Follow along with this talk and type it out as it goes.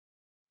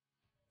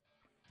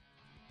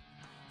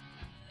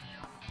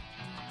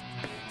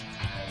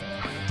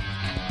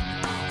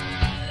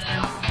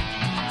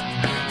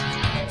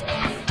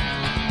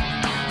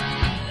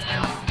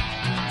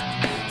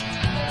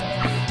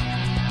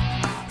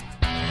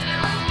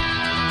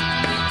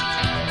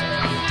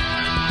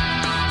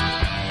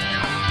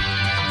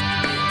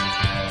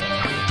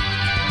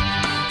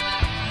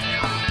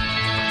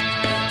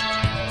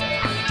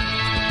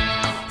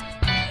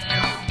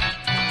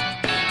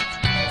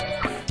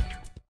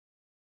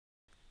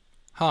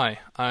Hi,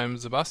 I'm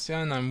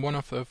Sebastian, I'm one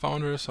of the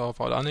founders of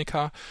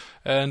Audanika,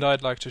 and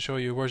I'd like to show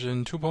you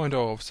version 2.0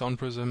 of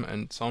SoundPrism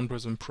and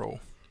SoundPrism Pro.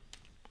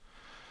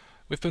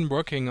 We've been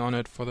working on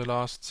it for the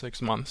last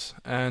 6 months,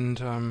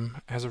 and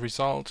as a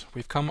result,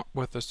 we've come up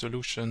with a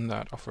solution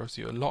that offers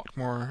you a lot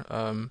more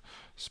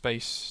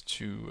space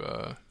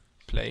to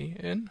play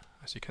in,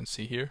 as you can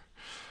see here.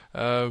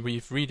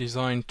 We've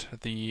redesigned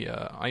the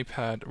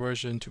iPad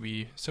version to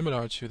be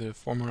similar to the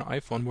former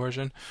iPhone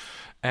version,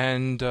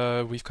 and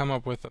we've come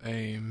up with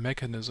a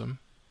mechanism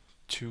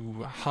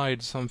to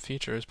hide some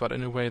features, but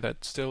in a way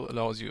that still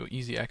allows you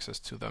easy access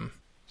to them.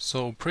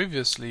 So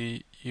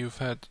previously you've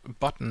had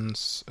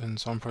buttons in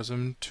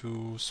SoundPrism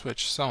to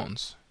switch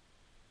sounds,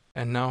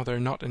 and now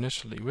they're not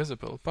initially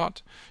visible,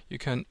 but you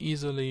can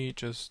easily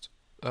just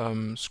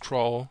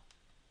scroll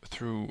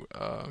through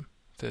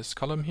this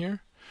column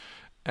here,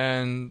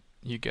 and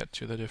you get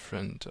to the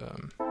different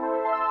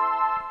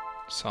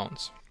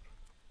sounds.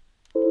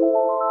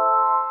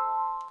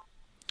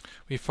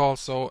 We've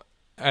also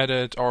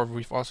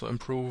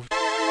improved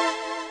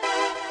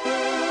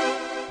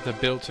the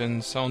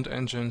built-in sound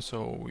engine,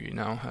 so we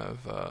now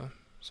have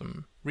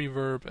some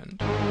reverb and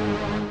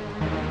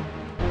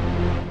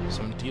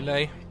some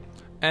delay.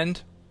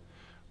 And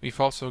we've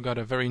also got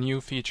a very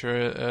new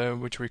feature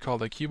which we call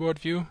the keyboard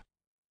view.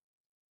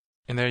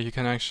 And there you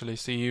can actually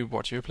see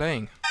what you're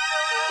playing,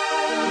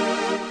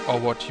 or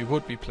what you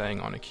would be playing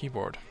on a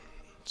keyboard.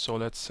 So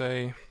let's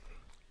say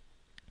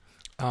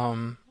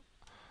I'm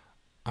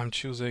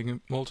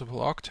choosing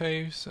multiple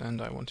octaves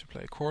and I want to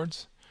play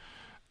chords.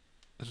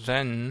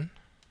 Then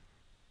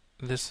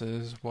this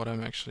is what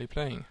I'm actually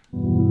playing.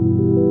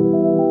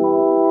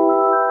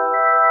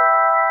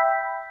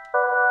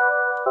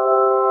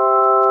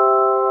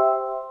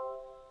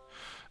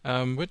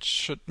 Which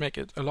should make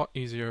it a lot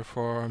easier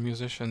for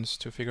musicians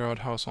to figure out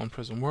how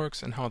SoundPrism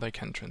works and how they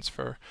can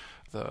transfer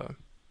the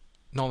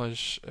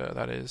knowledge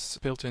that is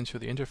built into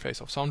the interface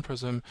of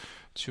SoundPrism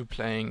to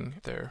playing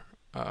the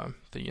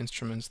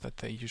instruments that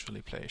they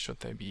usually play,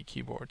 should they be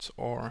keyboards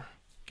or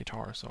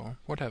guitars or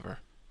whatever.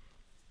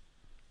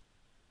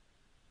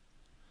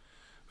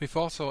 We've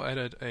also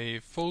added a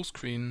full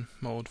screen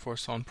mode for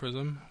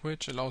SoundPrism,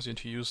 which allows you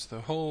to use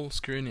the whole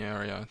screen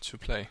area to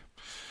play.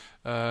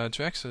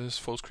 To access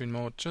full screen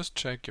mode, just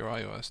check your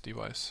iOS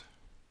device.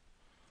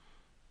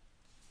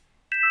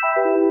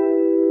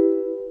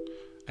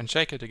 And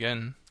check it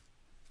again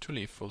to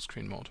leave full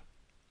screen mode.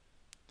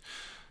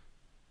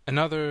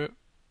 Another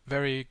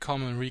very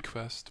common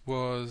request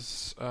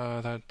was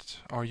that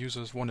our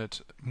users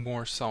wanted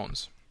more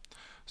sounds.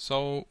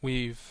 So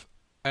we've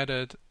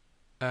added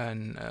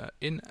an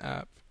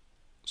in-app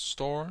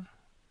store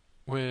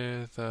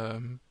with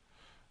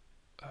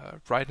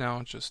right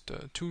now just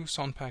 2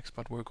 sound packs,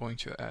 but we're going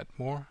to add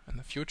more in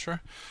the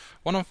future.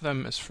 One of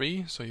them is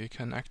free, so you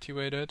can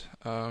activate it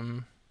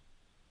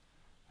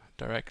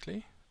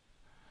directly.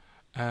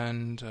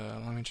 And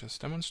let me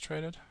just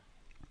demonstrate it.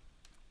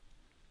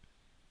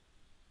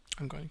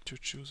 I'm going to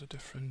choose a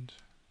different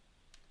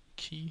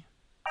key.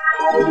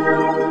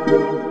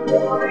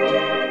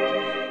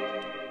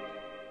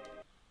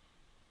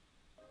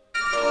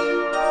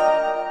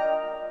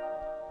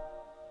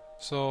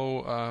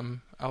 So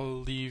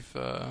I'll leave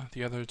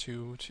the other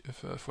two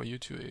for you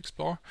to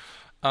explore.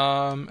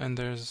 And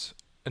there's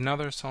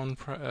another sound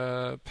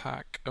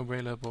pack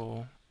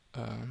available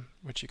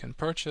which you can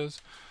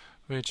purchase,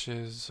 which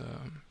is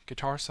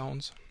guitar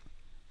sounds.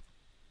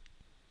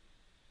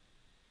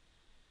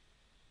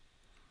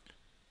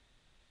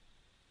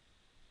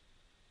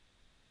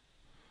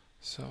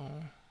 So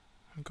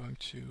I'm going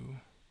to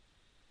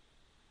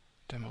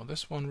demo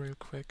this one real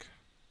quick.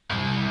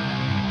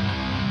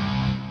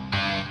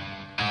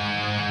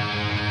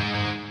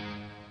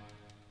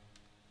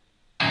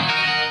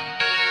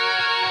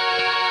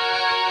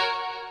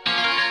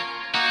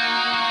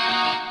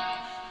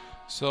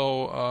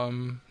 So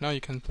now you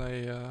can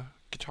play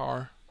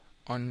guitar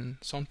on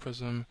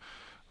SoundPrism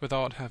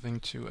without having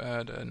to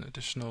add an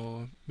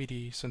additional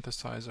MIDI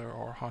synthesizer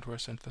or hardware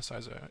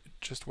synthesizer. It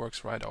just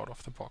works right out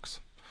of the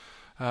box.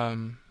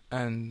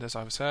 And as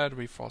I've said,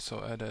 we've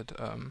also added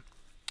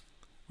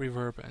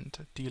reverb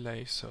and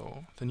delay,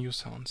 so the new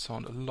sounds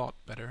sound a lot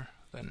better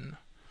than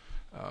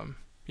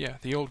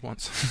the old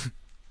ones.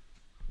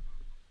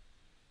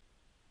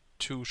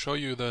 To show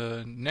you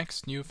the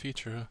next new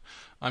feature,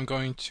 I'm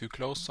going to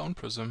close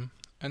SoundPrism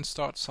and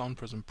start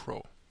SoundPrism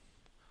Pro.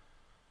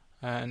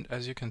 And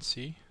as you can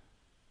see,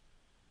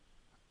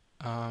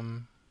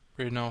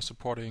 we're now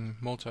supporting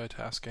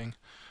multitasking,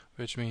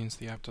 which means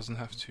the app doesn't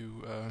have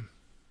to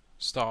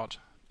start,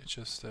 it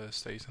just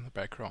stays in the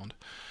background.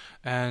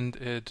 And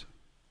it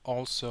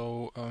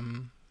also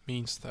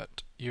means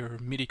that your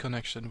MIDI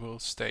connection will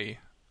stay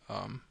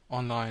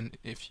online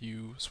if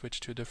you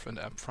switch to a different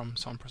app from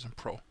SoundPrism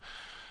Pro.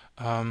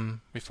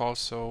 We've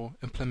also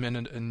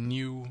implemented a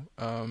new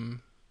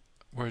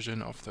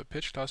version of the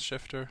pitch class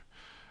shifter,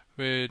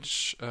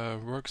 which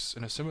works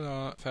in a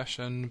similar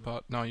fashion,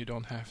 but now you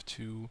don't have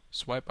to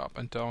swipe up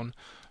and down,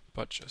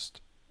 but just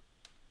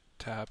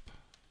tap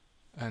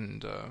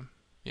and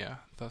yeah,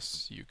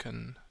 thus you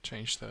can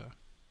change the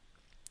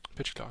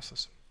pitch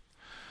classes.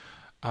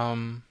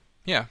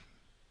 Yeah,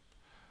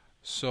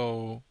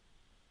 so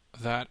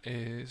that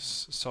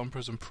is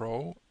SoundPrism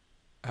Pro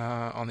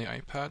on the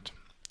iPad.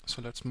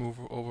 So let's move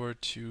over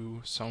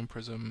to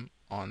SoundPrism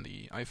on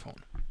the iPhone.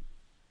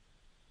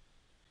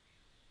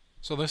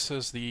 So this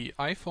is the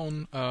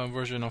iPhone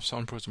version of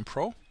SoundPrism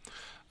Pro.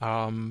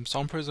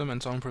 SoundPrism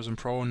and SoundPrism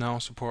Pro now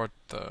support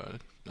the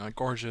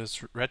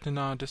gorgeous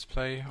Retina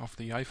display of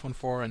the iPhone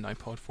 4 and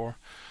iPod 4.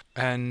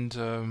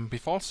 And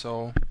we've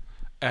also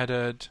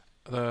added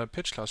the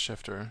pitch class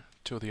shifter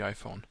to the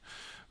iPhone,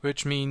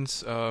 which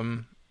means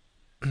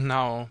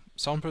now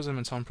SoundPrism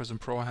and SoundPrism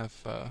Pro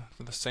have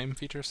the same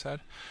feature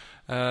set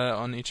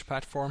on each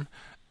platform,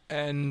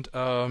 and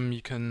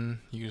you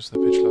can use the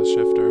pitch class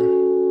shifter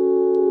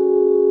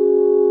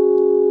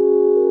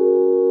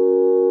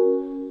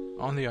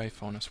on the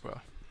iPhone as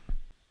well.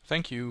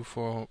 Thank you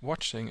for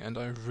watching, and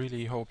I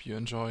really hope you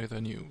enjoy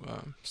the new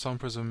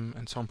SoundPrism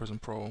and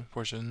SoundPrism Pro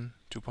version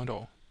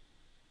 2.0.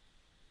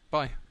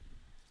 Bye!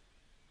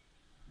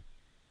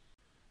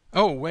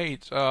 Oh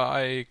wait,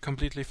 I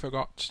completely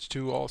forgot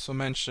to also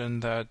mention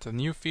that the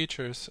new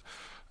features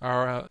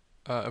are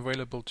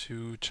available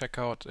to check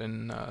out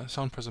in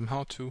SoundPrism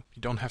How To.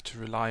 You don't have to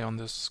rely on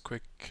this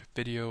quick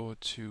video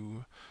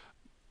to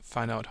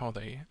find out how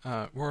they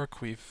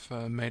work. We've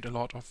made a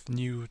lot of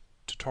new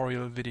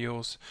tutorial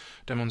videos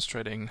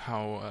demonstrating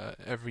how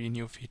every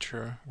new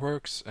feature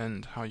works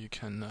and how you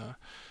can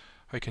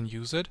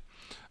use it.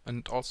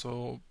 And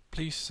also,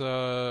 please,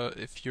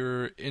 if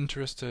you're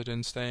interested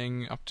in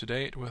staying up to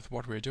date with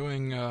what we're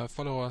doing,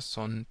 follow us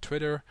on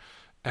Twitter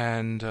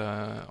and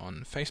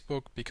on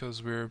Facebook,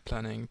 because we're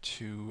planning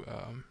to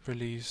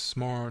release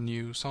more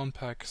new sound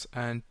packs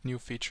and new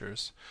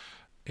features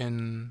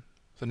in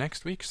the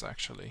next weeks,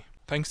 actually.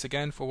 Thanks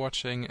again for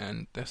watching,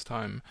 and this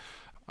time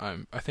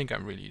I think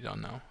I'm really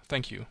done now.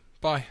 Thank you.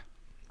 Bye.